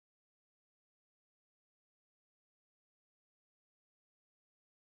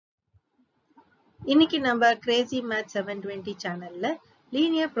இன்னைக்கு நம்ம Crazy Math 720 சேனல்ல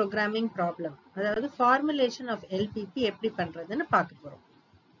linear programming problem அதாவது formulation of LPP எப்படி பண்றதுன்னு பார்க்க போறோம்.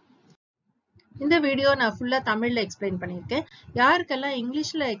 இந்த வீடியோ நான் ஃபுல்லா தமிழ்ல எக்ஸ்பிளைன் பண்ணிருக்கேன். யாருக்கெல்லாம்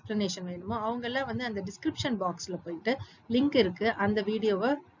இங்கிலீஷ்ல எக்ஸ்பிளனேஷன் வேணுமோ அவங்க எல்லாம் வந்து அந்த டிஸ்கிரிப்ஷன் பாக்ஸ்ல போயிட்டு லிங்க் இருக்கு, அந்த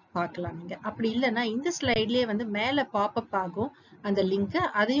வீடியோவை பார்க்கலாம். நீங்க அப்படி இல்லைன்னா இந்த ஸ்லைட்லயே வந்து மேல பாப்அப் ஆகும் அந்த லிங்க்,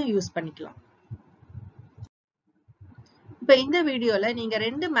 அதையும் யூஸ் பண்ணிக்கலாம். இப்ப இந்த வீடியோல நீங்க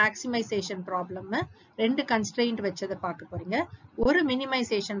ரெண்டு மேக்ஸிமைசேஷன் ப்ராப்ளம், ரெண்டு கன்ஸ்ட்ரெயின்ட் வச்சதை பார்க்க போறீங்க. ஒரு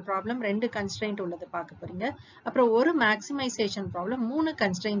மினிமைசேஷன் ப்ராப்ளம், ரெண்டு கன்ஸ்ட்ரெயின்ட் உள்ளதை பார்க்க போறீங்க. அப்புறம் ஒரு மேக்ஸிமைசேஷன் ப்ராப்ளம், மூணு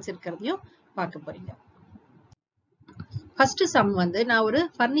கன்ஸ்ட்ரெயின்ட்ஸ் இருக்கிறதையும் பார்க்க போறீங்க. ஃபர்ஸ்ட் சம் வந்து நான் ஒரு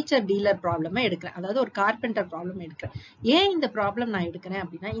ஃபர்னிச்சர் டீலர் ப்ராப்ளம் எடுக்கிறேன், அதாவது ஒரு கார்பெண்டர் ப்ராப்ளம் எடுக்கிறேன். ஏன் இந்த ப்ராப்ளம் நான் எடுக்கிறேன்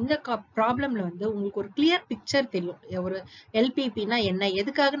அப்படின்னா, இந்த ப்ராப்ளம்ல வந்து உங்களுக்கு ஒரு கிளியர் பிக்சர் தெரியும். ஒரு எல்பிபினா என்ன,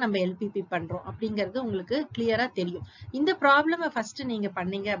 எதுக்காக நம்ம எல்பிபி பண்றோம் அப்படிங்கிறது உங்களுக்கு கிளியரா தெரியும். இந்த ப்ராப்ளமை ஃபர்ஸ்ட் நீங்க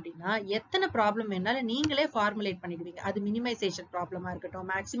பண்ணீங்க அப்படின்னா எத்தனை ப்ராப்ளம் வேணாலும் நீங்களே ஃபார்முலேட் பண்ணிடுவீங்க. அது மினிமைசேஷன் ப்ராப்ளமா இருக்கட்டும்,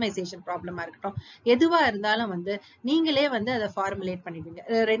 மேக்ஸிமைசேஷன் ப்ராப்ளமா இருக்கட்டும், எதுவா இருந்தாலும் வந்து நீங்களே வந்து அதை ஃபார்முலேட் பண்ணிடுவீங்க.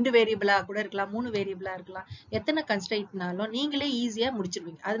 ரெண்டு வேரியபிளா கூட இருக்கலாம், மூணு வேரியபிளா இருக்கலாம், எத்தனை கன்ஸ்ட்ரெயின்ட் நீங்களே ஈஸியா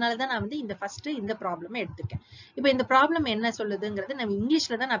முடிச்சிருவீங்க. அதனாலதான் நான் வந்து இந்த ப்ராப்ளம் எடுத்துக்கேன். இப்போ இந்த ப்ராப்ளம் என்ன சொல்லுதுங்கிறது நம்ம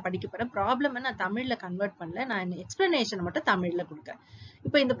இங்கிலீஷ்ல தான் நான் படிக்க போறேன். ப்ராப்ளம் நான் தமிழ்ல கன்வெர்ட் பண்ணல, நான் எக்ஸ்பிளனேஷன் மட்டும் தமிழ்ல கொடுக்கிறேன்.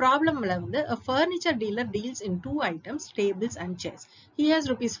 இப்போ இந்த ப்ராப்ளம்ல வந்து a furniture dealer deals in two items, tables and chairs. He has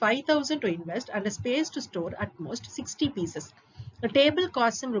rupees 5,000 to invest and a space to store at most 60 pieces. A table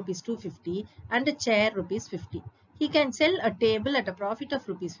costs him rupees 250 and a chair rupees 50. He can sell a table at a profit of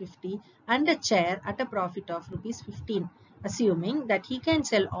rupees 50 and a chair at a profit of rupees 15. Assuming that he can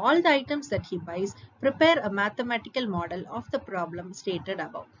sell all the items that he buys, prepare a mathematical model of the problem stated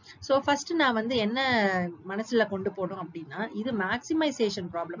above. So first நான் வந்து என்ன மனசுல கொண்டு போறோம் அப்படின்னா, இது maximisation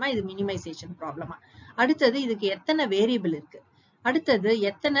ப்ராப்ளமா, இது மினிமைசேஷன் ப்ராப்ளமா, அடுத்தது இதுக்கு எத்தனை வேரியபிள் இருக்கு, அடுத்தது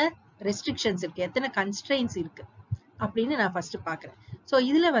எத்தனை ரெஸ்ட்ரிக்ஷன்ஸ் இருக்கு, எத்தனை கன்ஸ்ட்ரெயின்ஸ் இருக்கு அப்படின்னு நான் ஃபர்ஸ்ட் பாக்குறேன். சோ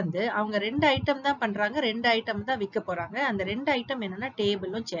இதுல வந்து அவங்க ரெண்டு ஐட்டம் தான் பண்றாங்க, ரெண்டு ஐட்டம் தான் விற்க போறாங்க. அந்த ரெண்டு ஐட்டம் என்னன்னா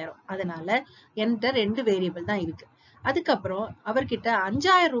டேபிளும் சேரும். அதனால என்கிட்ட ரெண்டு வேரியபிள் தான் இருக்கு. அதுக்கப்புறம் அவர்கிட்ட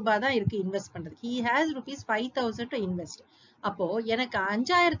 5,000 ரூபாய் தான் இருக்கு இன்வெஸ்ட் பண்றது. He has rupees 5,000 to invest. அப்போ எனக்கு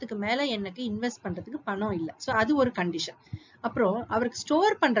 5,000க்கு மேல எனக்கு இன்வெஸ்ட் பண்றதுக்கு பணம் இல்லை. சோ அது ஒரு கண்டிஷன். அப்புறம் அவருக்கு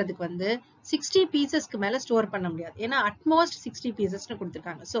ஸ்டோர் பண்றதுக்கு வந்து 60 பீசஸ்க்கு மேல ஸ்டோர் பண்ண முடியாது, ஏன்னா அட்மோஸ்ட் 60 பீசஸ்னு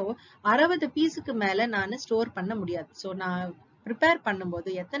கொடுத்துருக்காங்க. சோ 60 பீஸுக்கு மேல நான் ஸ்டோர் பண்ண முடியாது. சோ நான் ப்ரிப்பேர்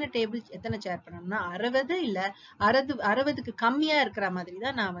பண்ணும்போது எத்தனை டேபிள் எத்தனை சேர் பண்ணணும்னா 60 இல்ல 60க்கு கம்மியா இருக்கிற மாதிரி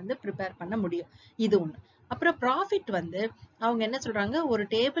தான் நான் வந்து ப்ரிப்பேர் பண்ண முடியும். இது ஒண்ணு. அப்புறம் ப்ராஃபிட் வந்து அவங்க என்ன சொல்றாங்க, ஒரு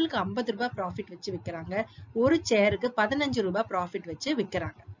டேபிளுக்கு 50 ரூபாய் ப்ராஃபிட் வச்சு விற்கிறாங்க, ஒரு சேருக்கு 15 ரூபாய் ப்ராஃபிட் வச்சு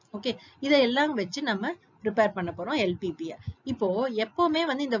விற்கிறாங்க. ஓகே, இதெல்லாம் வச்சு நம்ம ப்ரிப்பேர் பண்ண போறோம் எல்பிபியை. இப்போ எப்பவுமே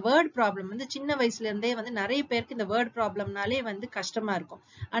வந்து இந்த வேர்ட் ப்ராப்ளம் வந்து சின்ன வயசுல இருந்தே வந்து நிறைய பேருக்கு இந்த வேர்ட் ப்ராப்ளம்னாலே வந்து கஷ்டமா இருக்கும்.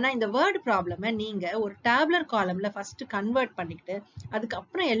 ஆனா இந்த வேர்ட் ப்ராப்ளமை நீங்க ஒரு டேபுலர் காலம்ல ஃபர்ஸ்ட் கன்வெர்ட் பண்ணிக்கிட்டு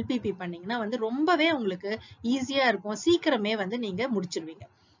அதுக்கப்புறம் எல்பிபி பண்ணீங்கன்னா வந்து ரொம்பவே உங்களுக்கு ஈஸியா இருக்கும், சீக்கிரமே வந்து நீங்க முடிச்சிருவீங்க.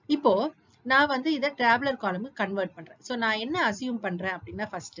 இப்போ நான் வந்து இதை டேபுலர் காலமுக்கு கன்வெர்ட் பண்றேன். சோ நான் என்ன அசியூம் பண்றேன் அப்படின்னா,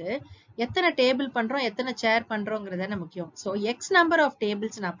 ஃபர்ஸ்ட் எத்தனை டேபிள் பண்றோம், எத்தனை சேர் பண்றோங்கிறத முக்கியம். So X number of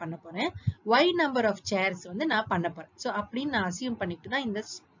tables நான் பண்ண போறேன், ஒய் நம்பர் ஆஃப் சேர்ஸ் வந்து நான் பண்ண போறேன். சோ அப்படின்னு நான் அசியூம் பண்ணிட்டு தான் இந்த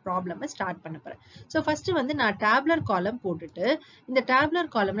ப்ராப்ளம் ஸ்டார்ட் பண்ண போறேன். சோ ஃபர்ஸ்ட் வந்து நான் டேபுலர் காலம் போட்டுட்டு, இந்த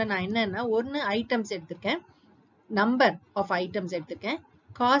டேபுலர் காலம்ல நான் என்னன்னா ஒன்னு ஐட்டம்ஸ் எடுத்திருக்கேன், நம்பர் ஆஃப் ஐட்டம்ஸ் எடுத்திருக்கேன்,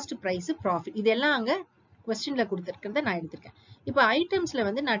 காஸ்ட், பிரைஸ், ப்ராஃபிட், இதெல்லாம் அங்க கொஸ்டின்ல கொடுத்துருக்கிறத நான் எடுத்திருக்கேன். இப்போ ஐட்டம்ஸ்ல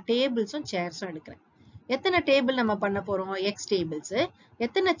வந்து நான் டேபிள்ஸும் சேர்ஸும் எடுக்கிறேன். எத்தனை டேபிள் நம்ம பண்ண போறோம், எக்ஸ் டேபிள்ஸ்.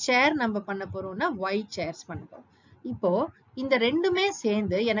 எத்தனை சேர் நம்ம பண்ண போறோம்னா ஒய் சேர்ஸ் பண்ண போறோம். இப்போ இந்த ரெண்டுமே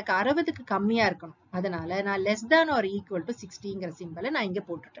சேர்ந்து எனக்கு 60க்கு கம்மியா இருக்கணும். அதனால நான் less than or equal to 60ங்கிற சிம்பலை நான் இங்க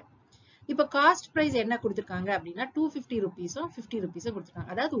போட்டுட்டேன். இப்ப காஸ்ட் பிரைஸ் என்ன கொடுத்திருக்காங்க அப்படின்னா 250 ருபீஸும் 50 ருபீஸும்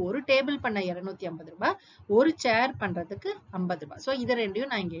கொடுத்திருக்காங்க. அதாவது ஒரு டேபிள் பண்ண 250 ரூபாய், ஒரு சேர் பண்றதுக்கு 50 ரூபாய். சோ இதை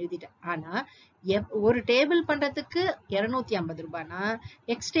ரெண்டையும் நான் இங்க எழுதிட்டேன். ஆனா ஒரு டேபிள் பண்றதுக்கு 250 ரூபாய்னா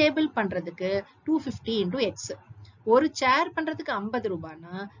எக்ஸ் டேபிள் பண்றதுக்கு 250 இன்டூ எக்ஸ், ஒரு சேர் பண்றதுக்கு 50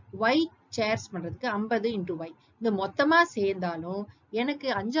 ரூபாய்னா ஒய் சேர்ஸ் பண்றதுக்கு 50 இன்டூ ஒய். இந்த மொத்தமா சேர்ந்தாலும் எனக்கு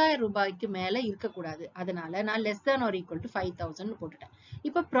 5,000 ரூபாய்க்கு மேல இருக்கக்கூடாது. அதனால நான் less than or equal to 5,000 போட்டுட்டேன்.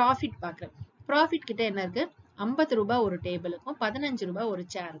 இப்ப ப்ராஃபிட் பாக்குறேன். ப்ராஃபிட் கிட்ட என்ன இருக்கு, 50 ரூபாய் ஒரு டேபிளுக்கும் 15 ரூபாய் ஒரு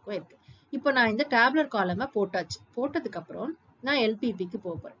சேருக்கும் இருக்கு. இப்போ நான் இந்த டேபுலர் காலமை போட்டாச்சு. போட்டதுக்கு அப்புறம் நான் எல்பிபிக்கு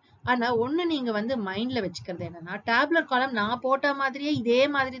போறேன். ஆனா ஒண்ணு நீங்க வந்து மைண்ட்ல வச்சுக்கிறது என்னன்னா, டேபுலர் காலம் நான் போட்ட மாதிரியே இதே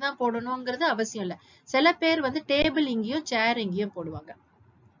மாதிரி தான் போடணுங்கிறது அவசியம் இல்ல. சில பேர் வந்து டேபிள் இங்கேயும் சேர் இங்கேயும் போடுவாங்க.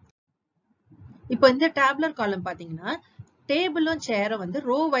 இப்போ இந்த டேபுலர் காலம் பாத்தீங்கன்னா டேபிளும் சேரும் வந்து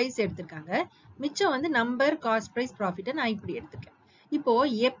ரோ வைஸ் எடுத்திருக்காங்க, மிச்சம் வந்து நம்பர், காஸ்ட், பிரைஸ், ப்ராஃபிட் நான் இப்படி எடுத்துக்கேன். இப்போ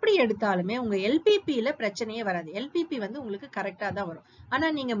எப்படி எடுத்தாலுமே உங்க எல்பிபில பிரச்சனையே வராது. எல்பிபி வந்து உங்களுக்கு கரெக்டா தான் வரும். ஆனா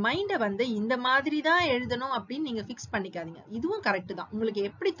நீங்க மைண்ட வந்து இந்த மாதிரி தான் எழுதணும் அப்படின்னு நீங்க ஃபிக்ஸ் பண்ணிக்காதீங்க. இதுவும் கரெக்ட் தான். உங்களுக்கு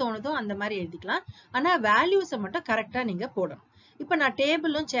எப்படி தோணுதோ அந்த மாதிரி எழுதிக்கலாம். ஆனா வேல்யூஸை மட்டும் கரெக்டா நீங்க போடணும். இப்போ நான்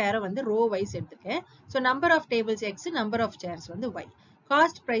டேபிளும் சேரும் வந்து row wise எடுத்துக்கேன். So number of tables X, number of chairs வந்து ஒய்.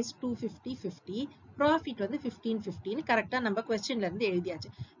 காஸ்ட் பிரைஸ் 250 50, ப்ராஃபிட் வந்து 15 15 கரெக்டா நம்ம கொஸ்டின்ல இருந்து எழுதியாச்சு.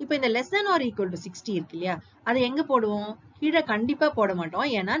 இப்போ இந்த less than or equal to 60 இருக்கு இல்லையா, அதை எங்க போடுவோம்? கீழே கண்டிப்பா போட மாட்டோம்.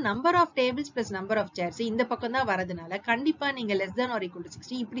 ஏன்னா number of tables plus number of chairs இந்த பக்கம் தான் வரதுனால கண்டிப்பா நீங்க less than or equal to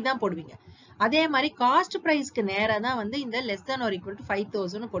 60 இப்படிதான் போடுவீங்க. அதே மாதிரி காஸ்ட் பிரைஸ்க்கு நேரா தான் வந்து இந்த less than or equal to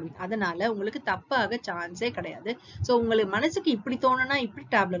 5000 போடுவீங்க. அதனால உங்களுக்கு தப்பாக சான்ஸே கிடையாது. ஸோ உங்களுக்கு மனசுக்கு இப்படி தோணுனா இப்படி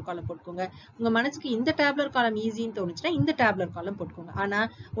டேப்லர் காலம் போட்டுக்கோங்க. உங்க மனசுக்கு இந்த டேப்லர் காலம் ஈஸின்னு தோணுச்சுன்னா இந்த டேப்லர் காலம் போட்டுக்கோங்க. ஆனா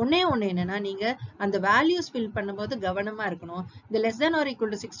ஒன்னே என்னன்னா நீங்க அந்த வேல்யூஸ் ஃபில் பண்ணும்போது கவனமா இருக்கணும். இந்த less than or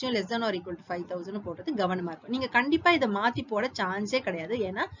equal to 60 less than or equal to 5000 போடுறது கவனமா இருக்கும். நீங்க கண்டிப்பா இதை மாத்தி போட சான்ஸே கிடையாது.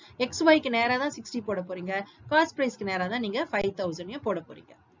 ஏன்னா எக்ஸ் ஒய்க்கு நேரா தான் 60 போட போறீங்க, காஸ்ட் பிரைஸ்க்கு நேரா தான் நீங்க 5000 போட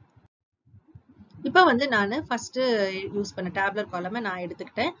போறீங்க. இப்போ வந்து நான் ஃபர்ஸ்ட் யூஸ் பண்ண டேப்லர் காலமை நான்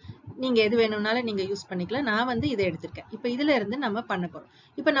எடுத்துக்கிட்டேன். நீங்க எது வேணும்னாலும் நீங்க யூஸ் பண்ணிக்கலாம். நான் வந்து இதை எடுத்திருக்கேன். இப்போ இதுல இருந்து நம்ம பண்ண போறோம்.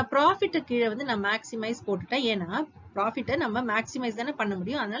 இப்போ நான் ப்ராஃபிட் கீழே வந்து நான் மேக்ஸிமைஸ் போட்டுட்டேன். ஏன்னா ப்ராஃபிட்டை நம்ம மேக்ஸிமைஸ் தானே பண்ண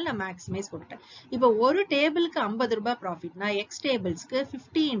முடியும். அதனால நான் மேக்ஸிமைஸ் போட்டுட்டேன். இப்போ ஒரு டேபிளுக்கு 50 ரூபாய் ப்ராஃபிட்னா எக்ஸ் டேபிள்ஸ்க்கு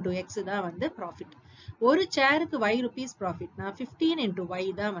 50 into x தான் வந்து ப்ராஃபிட். ஒரு சேருக்கு y rupees ப்ராஃபிட்னா 15 into y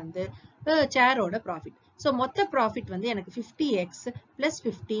தான் வந்து சேரோட ப்ராஃபிட். ஸோ மொத்த ப்ராஃபிட் வந்து எனக்கு 50x plus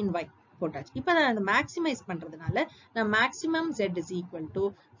 15y போட்டாச்சு. இப்போ நான் அந்த மேக்ஸிமைஸ் பண்றதுனால நான் maximum z is equal to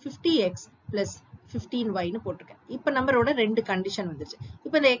 50x plus 15y போட்டிருக்கேன். இப்போ நம்மளோட ரெண்டு கண்டிஷன் வந்துருச்சு.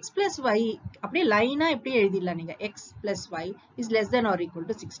 இப்போ இந்த x plus y அப்படியே லைனா எப்படி எழுதிடலாம் நீங்க, x plus y is less than or equal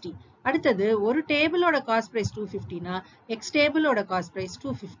to 60. அடுத்தது ஒரு டேபிளோட cost price 250னா X டேபிளோட cost price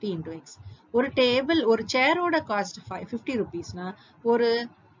 250 into x. ஒரு டேபிள் ஒரு சேரோட காஸ்ட் 50 rupeesனா ஒரு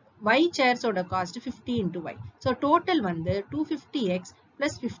y சேர்ஸோட cost 50 into y. So total வந்து 250x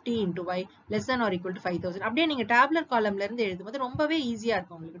plus 50 into y less than or equal to 5000. அப்படியே நீங்க டேப்லர் காலம்ல இருந்து எழுதும்போது ரொம்பவே ஈஸியா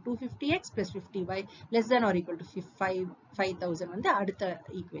இருக்கும் உங்களுக்கு. 250x plus 50y less than or equal to 5000 வந்து அடுத்த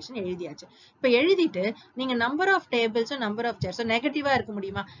ஈக்குவேஷன் எழுதியாச்சு. இப்போ எழுதிட்டு நீங்க நம்பர் ஆஃப் டேபிள்ஸும் நம்பர் ஆஃப் சேர்ஸும் நெகட்டிவா இருக்க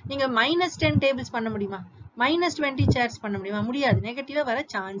முடியுமா? நீங்க -10 டேபிள்ஸ் பண்ண முடியுமா? -20 சேர்ஸ் பண்ண முடியுமா? முடியாது. நெகட்டிவா வர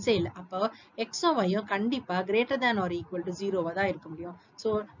சான்ஸே இல்லை. அப்போ எக்ஸும் ஒய்யும் கண்டிப்பா greater than or equal to 0வா தான் இருக்க முடியும்.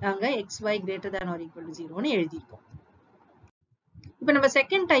 ஸோ நாங்க X Y greater than or equal to 0ன்னு எழுதியிருக்கோம். இப்போ நம்ம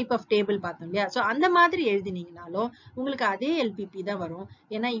செகண்ட் டைப் ஆஃப் டேபிள் பார்த்தோம் இல்லையா, ஸோ அந்த மாதிரி எழுதினீங்கனாலும் உங்களுக்கு அதே எல்பிபி தான் வரும்.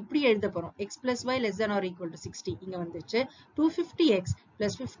 ஏன்னா இப்படி எழுத போறோம், X plus Y less than or equal to 60 இங்க வந்துருச்சு, 250x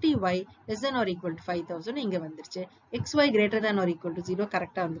plus 50y less than or equal to 5000 இங்க வந்துருச்சு, xy greater than or equal to 0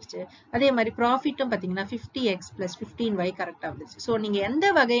 கரெக்டா வந்துருச்சு. அதே மாதிரி ப்ராஃபிட்டும் பார்த்தீங்கன்னா 50x plus 15y கரெக்டா வந்துருச்சு. ஸோ நீங்க எந்த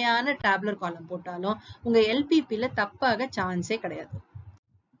வகையான டேப்லர் காலம் போட்டாலும் உங்க எல்பிபில தப்பாக சான்ஸே கிடையாது.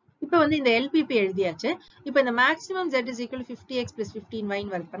 இப்போ வந்து இந்த LPP எழுதியாச்சு. இப்போ இந்த maximum z is equal to 50x plus 15y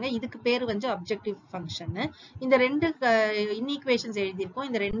வருப்பாங்க. இதுக்கு பேர் வந்து அப்ஜெக்டிவ் ஃபங்க்ஷன். இந்த ரெண்டு இன்ஈக்குவேஷன்ஸ் எழுதியிருக்கோம்.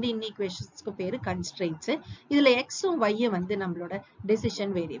 இந்த ரெண்டு இன்ஈக்குவேஷன்ஸ்க்கு பேரு கன்ஸ்ட்ரெயின்ட்ஸ். இதுல xும் yயும் வந்து நம்மளோட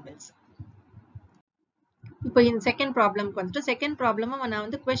டெசிஷன் வேரியபிள்ஸ். இப்போ இந்த செகண்ட் ப்ராப்ளம்க்கு வந்துட்டு செகண்ட் ப்ராப்ளமும் நான்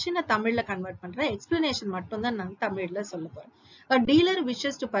வந்து கொஸ்டினை தமிழ்ல கன்வெர்ட் பண்றேன். எக்ஸ்பிளனேஷன் மட்டும் தான் நான் தமிழ்ல சொல்ல போறேன். A dealer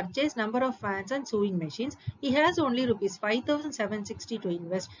wishes to purchase number of fans and sewing machines. He has only rupees 5760 to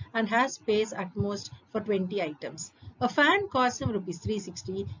invest and has space at most for 20 items. A fan costs him rupees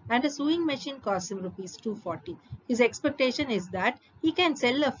 360 and a sewing machine costs him rupees 240. His expectation is that he can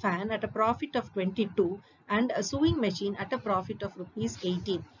sell a fan at a profit of 22 and a sewing machine at a profit of rupees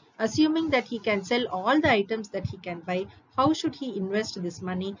 18. Assuming that he can sell all the items that he can buy, how should he invest this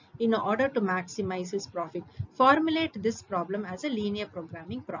money in order to maximize his profit? Formulate this problem as a linear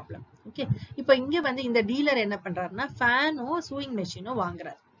programming problem. Okay. இப்போ இங்க வந்து இந்த dealer என்ன பண்றாருன்னா ஃபேனோ chewing மெஷினோ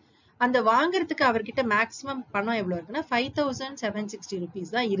வாங்குறாரு. அந்த வாங்குறதுக்கு அவர்கிட்ட மேக்ஸிமம் பணம் எவ்வளவு இருக்குன்னா 5760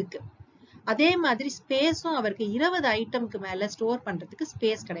 rupees தான் இருக்கு. அதே மாதிரி ஸ்பேஸும் அவருக்கு 20 ஐட்டம்க்கு மேல ஸ்டோர் பண்றதுக்கு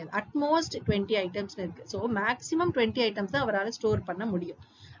ஸ்பேஸ் கிடையாது. அட்மோஸ்ட் 20 ஐட்டம்ஸ் இருக்கு. ஸோ மேக்ஸிமம் 20 ஐட்டம்ஸ் தான் அவரால் ஸ்டோர் பண்ண முடியும்.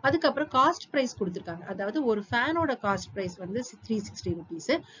 அதுக்கப்புறம் காஸ்ட் பிரைஸ் கொடுத்துருக்காங்க. அதாவது ஒரு ஃபேனோட காஸ்ட் பிரைஸ் வந்து 360 rupees,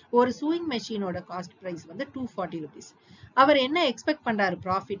 ஒரு சூயிங் மெஷினோட காஸ்ட் பிரைஸ் வந்து 240 rupees. அவர் என்ன எக்ஸ்பெக்ட் பண்றாரு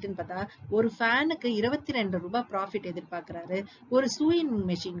ப்ராஃபிட்னு பார்த்தா ஒரு ஃபேனுக்கு 22 ரூபாய் ப்ராஃபிட் எதிர்பார்க்கிறாரு, ஒரு சூயிங்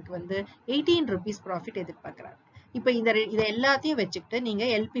மெஷினுக்கு வந்து 18 rupees ப்ராஃபிட் எதிர்பார்க்கிறாரு. இப்போ இதை எல்லாத்தையும் வச்சுக்கிட்டு நீங்க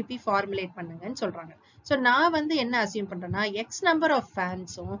எல்பிபி ஃபார்முலேட் பண்ணுங்கன்னு சொல்றாங்க. ஸோ நான் வந்து என்ன அசியூம் பண்றேன்னா X number of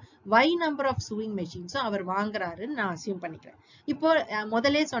ஃபேன்ஸும் Y number of chewing மெஷின்ஸும் அவர் வாங்குறாருன்னு நான் அசியூம் பண்ணிக்கிறேன். இப்போ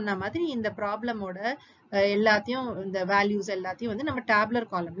முதலே சொன்ன மாதிரி இந்த ப்ராப்ளமோட எல்லாத்தையும் இந்த வேல்யூஸ் எல்லாத்தையும் வந்து நம்ம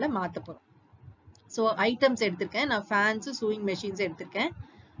டேப்லர் காலம்ல மாத்த போறோம். ஸோ ஐட்டம்ஸ் எடுத்திருக்கேன் நான், ஃபேன்ஸ் சூயிங் மெஷின்ஸ் எடுத்திருக்கேன்.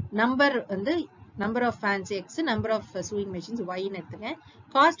 நம்பர் வந்து number of fans X, number of sewing machines Y ன்னு எடுத்துக்கேன்.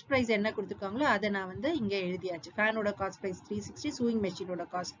 காஸ்ட் பிரைஸ் என்ன கொடுத்துருக்காங்களோ அதை நான் வந்து இங்க எழுதியாச்சு. ஃபேனோட cost price 360, chewing மெஷினோட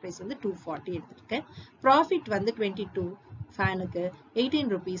cost price வந்து 240 எடுத்துருக்கேன். ப்ராஃபிட் வந்து 22 ஃபேனுக்கு, 18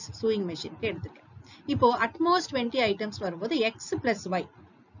 rupees சூயிங் மெஷினுக்கு எடுத்துருக்கேன். இப்போ அட்மோஸ்ட் 20 ஐட்டம்ஸ் வரும்போது எக்ஸ் பிளஸ் ஒய்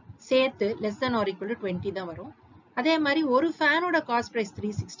சேர்த்து less than or equal to 20 தான் வரும். அதே மாதிரி ஒரு ஃபேனோட cost price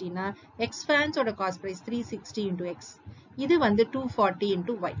 360னா X ஃபேன்ஸோட cost price 360 into X, இது வந்து 240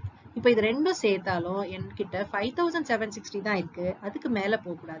 into ஒய். இப்போ இது ரெண்டும் சேர்த்தாலும் என்கிட்ட 5760 தான் இருக்கு. அதுக்கு மேல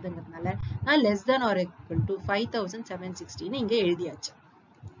போக கூடாதுங்கிறதுனால நான் less than or equal to 5760 இங்க எழுதியாச்சு.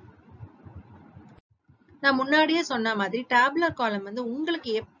 நான் முன்னாடியே சொன்ன மாதிரி டேபுலர் காலம் வந்து உங்களுக்கு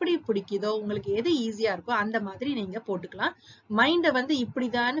எப்படி பிடிக்குதோ, உங்களுக்கு எது ஈஸியா இருக்கோ அந்த மாதிரி நீங்க போட்டுக்கலாம். மைண்ட வந்து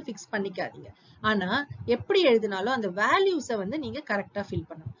இப்படிதான்னு பிக்ஸ் பண்ணிக்காதீங்க. ஆனா எப்படி எழுதினாலும் அந்த வேல்யூஸை வந்து நீங்க கரெக்டா ஃபில்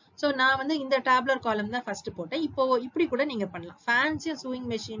பண்ணணும். சோ நான் வந்து இந்த டேபுலர் காலம் தான் ஃபர்ஸ்ட் போட்டேன். இப்போ இப்படி கூட நீங்க பண்ணலாம். ஃபேன்சியும் சூயிங்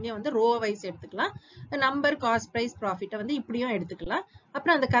மெஷின்லயும் வந்து ரோ வைஸ் எடுத்துக்கலாம். நம்பர், காஸ்ட் பிரைஸ், ப்ராஃபிட்டை வந்து இப்படியும் எடுத்துக்கலாம்.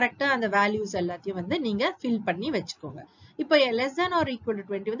 அப்புறம் அந்த கரெக்டா அந்த வேல்யூஸ் எல்லாத்தையும் வந்து நீங்க ஃபில் பண்ணி வச்சுக்கோங்க. இப்போ less than or equal to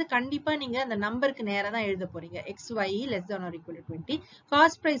 20 வந்து கண்டிப்பா நீங்க அந்த நம்பருக்கு நேரா தான் எழுத போறீங்க. XY less than or equal to 20.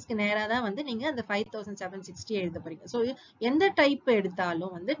 Cost பிரைஸ்க்கு நேரா தான் வந்து நீங்க அந்த 5760 எழுத போறீங்க. சோ எந்த டைப்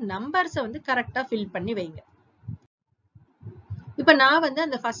எடுத்தாலும் வந்து நம்பர்ஸை வந்து கரெக்டா ஃபில் பண்ணி வைங்க. இப்ப நான் வந்து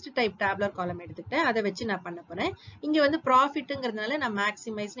அந்த ஃபர்ஸ்ட் டைப் டேபுலர் காலம் எடுத்துக்கிட்டேன். அதை வச்சு நான் பண்ண போறேன். இங்க வந்து ப்ராஃபிட்ங்கிறதுனால நான்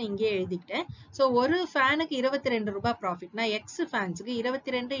மேக்ஸிமைஸ் இங்கே எழுதிக்கிட்டேன். சோ ஒரு ஃபேனுக்கு 22 ரூபாய் ப்ராஃபிட்னா எக்ஸ் ஃபேன்ஸுக்கு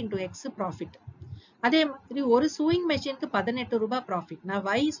 22 into எக்ஸ் ப்ராஃபிட். அதே மாதிரி ஒரு சூயிங் மெஷினுக்கு 18 ரூபாய் ப்ராஃபிட்னா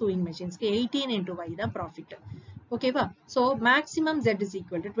ஒய் சூயிங் மெஷின்ஸ்க்கு 18 into ஒய் தான் ப்ராஃபிட். ஓகேவா? So maximum Z is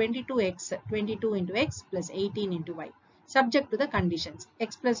equal to 22x, 22 into x plus 18 into y. Subject to the conditions.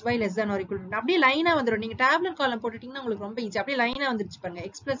 X plus y less than or equal to, அப்படியே லைனா வந்துரும். நீங்க டேபுலர் காலம் போட்டுட்டீங்கன்னா உங்களுக்கு ரொம்ப ஈஸி. அப்படியே லைனா வந்துருச்சு பாருங்க.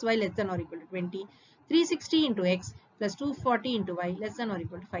 X plus y less than or equal to 20, 360 into x plus 240 into y less than or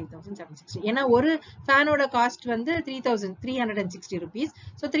equal to 5760. ஏன்னா ஒரு ஃபேனோட காஸ்ட் வந்து 3360 rupees.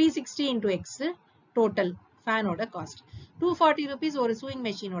 So 360 into x total ஃபேனோட cost. 240 rupees ஒரு chewing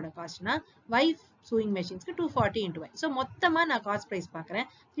மெஷினோட காஸ்ட்னா y chewing மெஷின்ஸ்க்கு 240 into y. So மொத்தமா நான் cost price பார்க்குறேன்.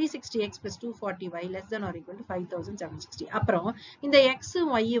 360x plus 240y less than or equal to 5760. அப்புறம் இந்த x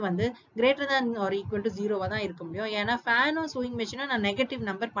y வந்து greater than or equal to 0 தான் இருக்க முடியும். ஏன்னா ஃபேனும் சூயிங் மெஷினும் நான் நெகட்டிவ்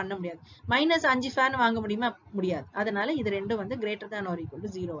நம்பர் பண்ண முடியாது. -5 ஃபேன் வாங்க முடியுமா? முடியாது. அதனால இது ரெண்டும் வந்து greater than or equal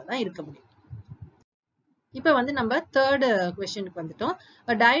to 0 தான் இருக்க முடியும். இப்போ வந்து நம்ம தேர்ட் क्वेश्चनக்கு வந்துட்டோம்.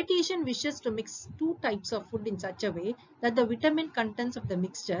 A dietitian wishes to mix two types of food in such a way that the vitamin contents of the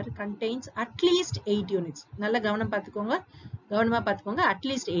mixture contains at least 8 units. நல்ல கவனமா பார்த்துக்கோங்க. At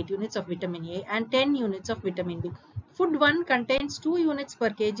least 8 units of vitamin A and 10 units of vitamin B. Food 1 contains 2 units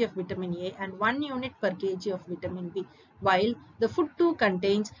per kg of vitamin A and 1 unit per kg of vitamin B, while the food 2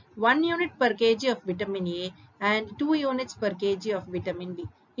 contains 1 unit per kg of vitamin A and 2 units per kg of vitamin B.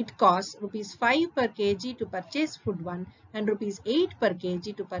 It costs rupees 5 per kg to purchase food 1 and rupees 8 per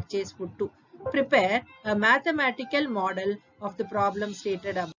kg to purchase food 2. Prepare a mathematical model of the problem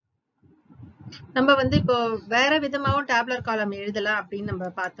stated above. நம்ம வந்து இப்போ வேற விதமாவும் tabular காலம் எழுதலாம் அப்படின்னு நம்ம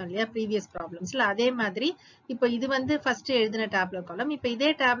பார்த்தோம் இல்லையா ப்ரீவியஸ் ப்ராப்ளம்ஸ்ல. அதே மாதிரி இப்போ இது வந்து ஃபர்ஸ்ட் எழுதின டேபுலர் காலம். இப்போ இதே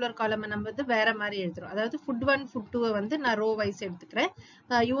டேபுலர் காலம் நம்ம வந்து வேற மாதிரி எழுதுறோம். அதாவது ஃபுட் 1 ஃபுட் 2 வந்து நான் ரோ வைஸ் எடுத்துக்கிறேன்.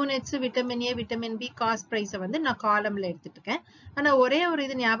 Units, vitamin A, vitamin B, cost பிரைஸை வந்து நான் காலம்ல எடுத்துட்டு இருக்கேன். ஆனா ஒரே ஒரு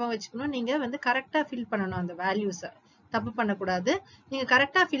இது ஞாபகம் வச்சுக்கணும், நீங்க வந்து கரெக்டா ஃபில் பண்ணணும். அந்த வேல்யூஸை தப்பு பண்ணக்கூடாது. நீங்க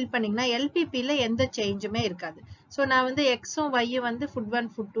கரெக்டா ஃபில் பண்ணீங்கன்னா எல்பிபில எந்த சேஞ்சுமே இருக்காது. ஸோ நான் வந்து எக்ஸும் ஒய்யும் வந்து ஃபுட் 1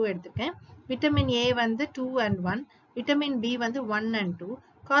 ஃபுட் 2 எடுத்துக்கேன். விட்டமின் ஏ வந்து 2 and 1, விட்டமின் பி வந்து 1 and 2,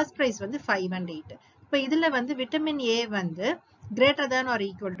 காஸ்ட் பிரைஸ் வந்து 5 and 8. இப்போ இதுல வந்து விட்டமின் ஏ வந்து greater than or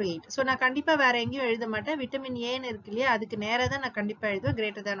equal to 8. So நான் கண்டிப்பா வேற எங்கேயும் எழுத மாட்டேன். விட்டமின் ஏன்னு இருக்கு இல்லையா, அதுக்கு நேரா தான் நான் கண்டிப்பா எழுதுவேன்,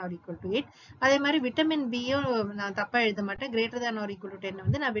 greater than or equal to 8. அதே மாதிரி விட்டமின் பியும் நான் தப்பா எழுத மாட்டேன். greater than or equal to 10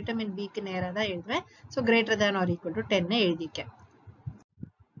 வந்து நான் விட்டமின் பிக்கு நேரா தான் எழுதுவேன். So greater than or equal to 10 எழுதிக்கேன்.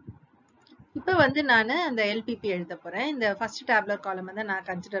 இப்போ வந்து நான் அந்த LPP எழுத போறேன். இந்த ஃபர்ஸ்ட் டேபுலர் காலம் வந்து நான்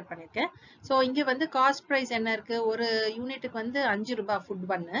கன்சிடர் பண்ணிருக்கேன். ஸோ இங்க வந்து காஸ்ட் பிரைஸ் என்ன இருக்கு, ஒரு யூனிட்டுக்கு வந்து 5 ரூபாய் ஃபுட்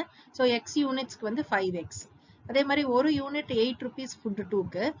 1. ஸோ எக்ஸ் யூனிட்ஸ்க்கு வந்து 5x. அதே மாதிரி ஒரு யூனிட் 8 rupees ஃபுட்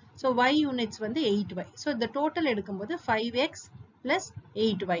 2க்கு. ஸோ y யூனிட்ஸ் வந்து 8y. ஸோ இந்த டோட்டல் எடுக்கும்போது 5x plus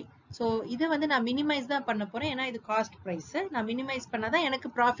 8y. ஸோ இதை வந்து நான் மினிமைஸ் தான் பண்ண போறேன். ஏன்னா இது காஸ்ட் பிரைஸ். நான் மினிமைஸ் பண்ணாதான் எனக்கு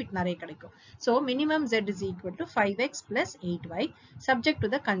ப்ராஃபிட் நிறைய கிடைக்கும். So minimum Z is equal to 5x plus 8y subject to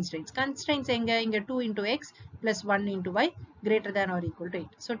the constraints. Constraints எங்க? இங்க 2 into x plus 1 into y greater than or equal to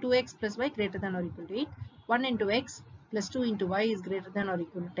 8. So 2x plus y greater than or equal to 8. 1 into x plus 2 into y is greater than or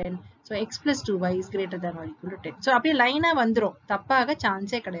equal to 10. So x plus 2y is greater than or equal to 10. So அப்படியே லைனா வந்துரும், தப்பாக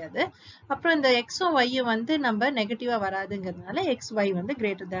சான்ஸே கிடையாது. அப்புறம் இந்த xம் y வந்து நம்ம நெகட்டிவா வராதுங்கிறதுனால xy வந்து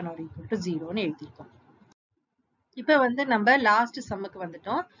greater than or equal to 0ன்னு எழுதிருக்கோம். இப்போ வந்து நம்ம லாஸ்ட் சம்முக்கு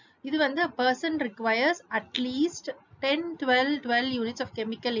வந்துட்டோம். இது வந்து a person requires at least 10, 12, 12 units of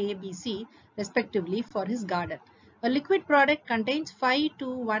chemical A, B, C respectively for his garden. A liquid product contains 5 to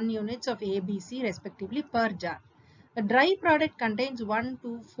 1 units of A, B, C respectively per jar. A dry product contains 1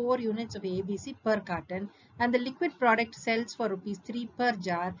 to 4 units of ABC per carton, and the liquid product sells for rupees 3 per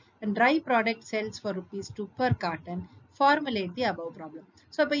jar, and dry product sells for rupees 2 per carton. Formulate the above problem.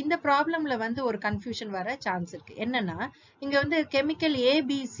 So, இப்போ இந்த ப்ராப்ளம்ல வந்து ஒரு confusion வர chance இருக்கு. என்னன்னா இங்க வந்து chemical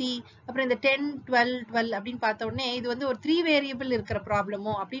ABC அப்புறம் இந்த 10, 12, 12 அப்படின்னு பார்த்த உடனே இது வந்து ஒரு 3 வேரியபிள் இருக்கிற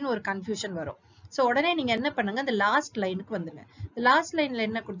ப்ராப்ளமோ அப்படின்னு ஒரு கன்ஃபியூஷன் வரும். ஸோ உடனே நீங்க என்ன பண்ணுங்க, அந்த லாஸ்ட் லைனுக்கு வந்துங்க. லாஸ்ட் லைன்ல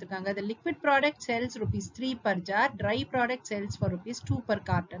என்ன கொடுத்துருக்காங்க, the liquid product sells rupees 3 per jar, dry product sells for rupees 2 per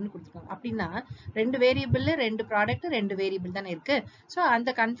carton கொடுத்துருக்காங்க. அப்படின்னா ரெண்டு வேரியபிள், ரெண்டு ப்ராடக்ட், ரெண்டு வேரியபிள் தானே இருக்கு. ஸோ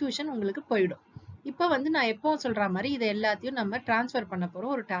அந்த கன்ஃபியூஷன் உங்களுக்கு போயிடும். இப்போ வந்து நான் எப்போ சொல்ற மாதிரி இதை எல்லாத்தையும் நம்ம டிரான்ஸ்ஃபர் பண்ண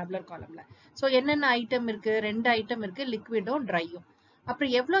போறோம் ஒரு டேப்லர் காலம்ல. ஸோ என்னென்ன ஐட்டம் இருக்கு, ரெண்டு ஐட்டம் இருக்கு, லிக்விடும் ட்ரையும்.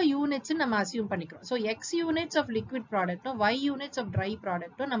 அப்புறம் எவ்வளவு யூனிட்ஸ் நம்ம அசியூம் பண்ணிக்கிறோம். So X units of liquid ப்ராடக்டும் Y units of try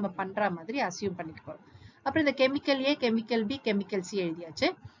ப்ராடக்டும் நம்ம பண்ற மாதிரி அசியூம் பண்ணிக்கிறோம். அப்புறம் இந்த கெமிக்கல் ஏ, கெமிக்கல் பி, கெமிக்கல் சி எழுதியாச்சு.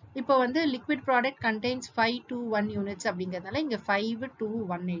 இப்போ வந்து liquid product contains 5 to 1 units அப்படிங்கிறதுனால இங்க 5 to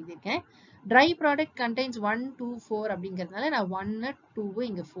 1 எழுதியிருக்கேன். ட்ரை ப்ராடக்ட் கண்டெய்ன்ஸ் 1 to 4 அப்படிங்கிறதுனால நான் 1, 2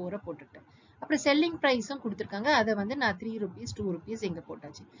 இங்க 4 போட்டுட்டேன். அப்புறம் செல்லிங் பிரைஸும் கொடுத்துருக்காங்க, அதை வந்து நான் 3 rupees 2 rupees இங்க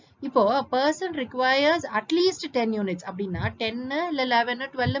போட்டாச்சு. இப்போ பர்சன் ரிக்வயர்ஸ் அட்லீஸ்ட் 10 யூனிட்ஸ் அப்படின்னா 10 இல்ல 11,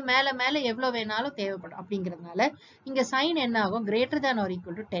 12 மேல மேல எவ்வளவு வேணாலும் தேவைப்படும் அப்படிங்கிறதுனால இங்க சைன் என்ன ஆகும், greater than or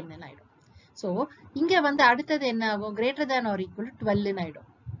equal to 10 ஆயிடும். ஸோ இங்க வந்து அடுத்தது என்ன ஆகும், greater than or equal to 12 ஆயிடும்.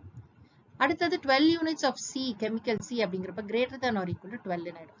 அடுத்தது 12 units of C, chemical C அப்படிங்கிறப்ப greater than or equal to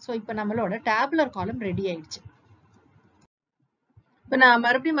 12 ஆயிடும். ஸோ இப்போ நம்மளோட டேபுலர் காலம் ரெடி ஆயிடுச்சு. இப்போ நான்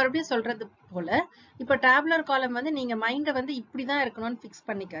மறுபடியும் சொல்றது போல இப்போ டேபுலர் காலம் வந்து நீங்க மைண்டை வந்து இப்படிதான் இருக்கணும்னு ஃபிக்ஸ்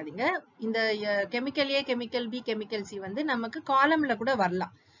பண்ணிக்காதீங்க. இந்த கெமிக்கல் ஏ, கெமிக்கல் பி, கெமிக்கல் சி வந்து நமக்கு காலம்ல கூட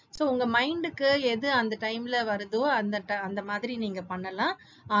வரலாம். ஸோ உங்க மைண்டுக்கு எது அந்த டைம்ல வருதோ அந்த மாதிரி நீங்க பண்ணலாம்.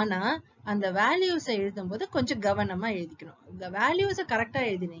 ஆனா அந்த வேல்யூஸை எழுதும்போது கொஞ்சம் கவனமா எழுதிக்கணும். இந்த வேல்யூஸை கரெக்டா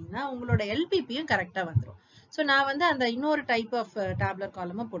எழுதினீங்கன்னா உங்களோட எல்பிபியும் கரெக்டா வந்துடும். ஸோ நான் வந்து அந்த இன்னொரு டைப் ஆஃப் டேப்லர்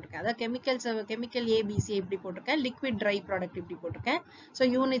காலமும் போட்டிருக்கேன். அதாவது கெமிக்கல் ஏபிசி இப்படி போட்டிருக்கேன், லிக்விட் ட்ரை ப்ராடக்ட் இப்படி போட்டிருக்கேன். ஸோ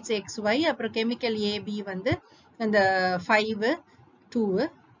யூனிட்ஸ் எக்ஸ் ஒய், அப்புறம் கெமிக்கல் ஏபி வந்து இந்த 5, 2,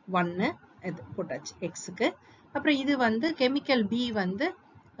 1 இது போட்டாச்சு எக்ஸுக்கு. அப்புறம் இது வந்து கெமிக்கல் பி வந்து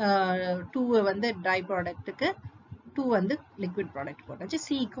 2 வந்து ட்ரை ப்ராடக்ட்டுக்கு, 2 வந்து லிக்விட் ப்ராடக்ட் போட்டாச்சு,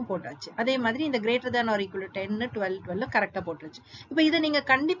 சிக்கும் போட்டாச்சு. அதே மாதிரி இந்த greater than or equal to 10, 12, 12 கரெக்டா போட்டுருச்சு. இப்போ இதை நீங்க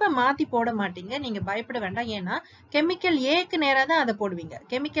கண்டிப்பா மாத்தி போட மாட்டீங்க, நீங்க பயப்பட வேண்டாம். ஏன்னா கெமிக்கல் ஏக்கு நேரா தான் அதை போடுவீங்க,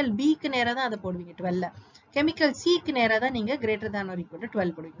 கெமிக்கல் பிக்கு நேரா தான் அதை போடுவீங்க 12, கெமிக்கல் சிக்கு நேரா தான் நீங்க greater than or equal to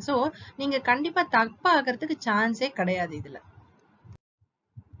 12 போடுவீங்க. ஸோ நீங்க கண்டிப்பா தப்பா ஆகிறதுக்கு சான்ஸே கிடையாது இதுல.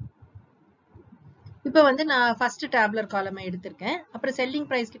 இப்போ வந்து நான் ஃபர்ஸ்ட் டேப்லர் காலமை எடுத்திருக்கேன். அப்புறம் செல்லிங்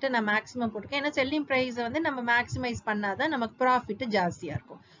பிரைஸ் கிட்ட நான் மேக்ஸிமம் போட்டிருக்கேன். ஏன்னா செல்லிங் பிரைஸ் வந்து நம்ம மேக்ஸிமைஸ் பண்ணாதான் நமக்கு ப்ராஃபிட் ஜாஸ்தியா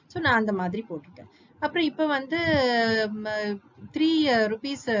இருக்கும். ஸோ நான் அந்த மாதிரி போட்டிருக்கேன். அப்புறம் இப்போ வந்து 3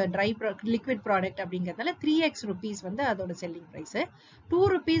 rupees ட்ரை லிக்விட் ப்ராடக்ட் அப்படிங்கிறதுனால 3x rupees வந்து அதோட செல்லிங் பிரைஸ். 2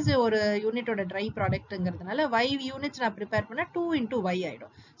 rupees ஒரு யூனிட்டோட ட்ரை ப்ராடக்ட்ங்கிறதுனால y யூனிட்ஸ் நான் ப்ரிப்பேர் பண்ணா 2 into y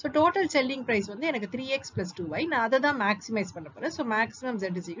ஆயிடும். ஸோ டோட்டல் செல்லிங் பிரைஸ் வந்து எனக்கு 3x plus 2y. நான் அதை தான் மேக்ஸிமைஸ் பண்ண போறேன். So maximum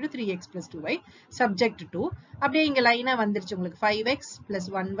z is equal to 3x plus 2y subject to அப்படியே இங்க லைனா வந்துருச்சு உங்களுக்கு 5x plus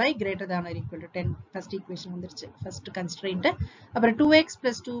 1y greater than or equal to 10. First equation வந்துருச்சு, ஃபர்ஸ்ட் கன்ஸ்ட்ரெயின்ட். அப்புறம் 2x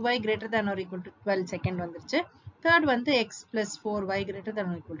plus 2y greater than or equal to 12 second வந்துருச்சு. Third வந்து x plus 4y greater than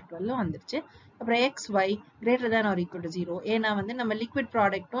or equal to 12 வந்துருச்சு. அப்புறம் xy greater than or equal to 0. ஏன்னா வந்து நம்ம liquid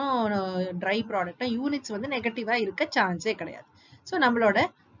ப்ராடக்ட்டும் try ப்ராடக்ட்டும் units வந்து நெகட்டிவா இருக்க சான்ஸே கிடையாது. ஸோ நம்மளோட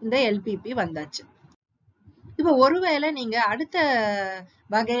இந்த எல்பிபி வந்தாச்சு. இப்போ ஒருவேளை நீங்க அடுத்த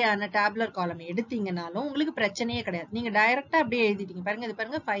வகையான டேப்லர் காலம் எடுத்தீங்கனாலும் உங்களுக்கு பிரச்சனையே கிடையாது. நீங்க டைரக்டா அப்படியே எழுதிட்டீங்க. பாருங்க, இது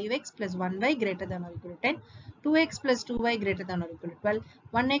பாருங்க 5x plus 1y greater than or equal to 10, 2x plus 2y greater than or equal to 12,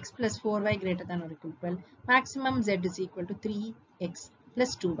 1x plus 4y greater than or equal to 12, maximum z is equal to 3x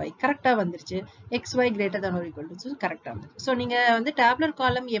plus 2y. கரெக்டா வந்துருச்சு. xy greater than or equal to கரெக்டா வந்துருச்சு. So நீங்க வந்து டேப்லர்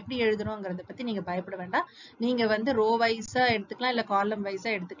காலம் எப்படி எழுதணுங்கிறத பத்தி நீங்க பயப்பட வேண்டாம். நீங்க வந்து ரோ வைஸா எடுத்துக்கலாம், இல்ல காலம்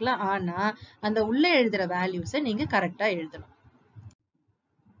வைஸா எடுத்துக்கலாம். ஆனா அந்த உள்ள எழுதுற வேல்யூஸை நீங்க கரெக்டா எழுதணும்.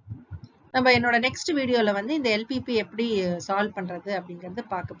 நம்ம என்னோட நெக்ஸ்ட் வீடியோல வந்து இந்த எல்பிபி எப்படி சால்வ் பண்றது அப்படிங்கறத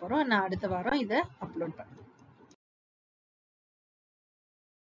பார்க்க போறோம். நான் அடுத்த வாரம் இதை அப்லோட் பண்றேன்.